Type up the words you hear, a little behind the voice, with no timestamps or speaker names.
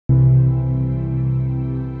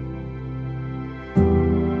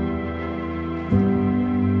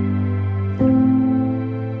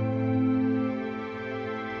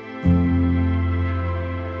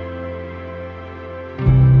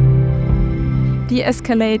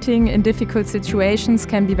De-escalating in difficult situations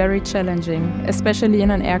can be very challenging, especially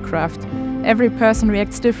in an aircraft. Every person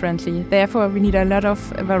reacts differently, therefore we need a lot of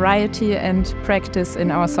variety and practice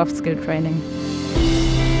in our soft skill training.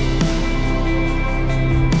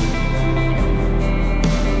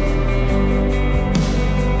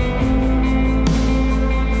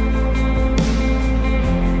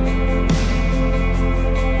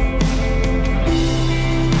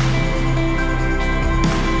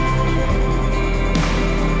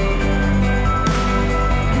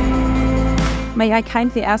 May I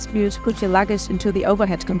kindly ask you to put your luggage into the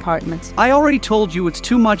overhead compartment? I already told you it's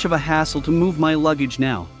too much of a hassle to move my luggage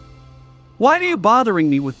now. Why are you bothering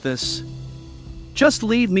me with this? Just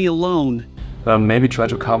leave me alone. Maybe try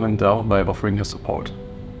to calm him down by offering your support.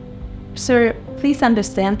 Sir, please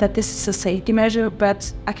understand that this is a safety measure,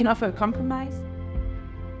 but I can offer a compromise.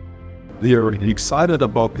 They are excited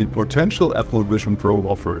about the potential Apple Vision Pro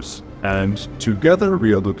offers, and together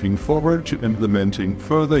we are looking forward to implementing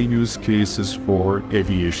further use cases for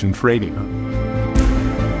aviation training.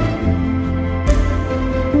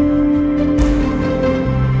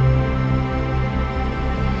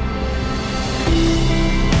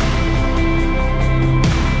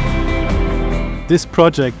 This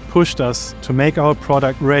project pushed us to make our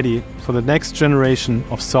product ready for the next generation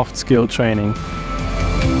of soft skill training.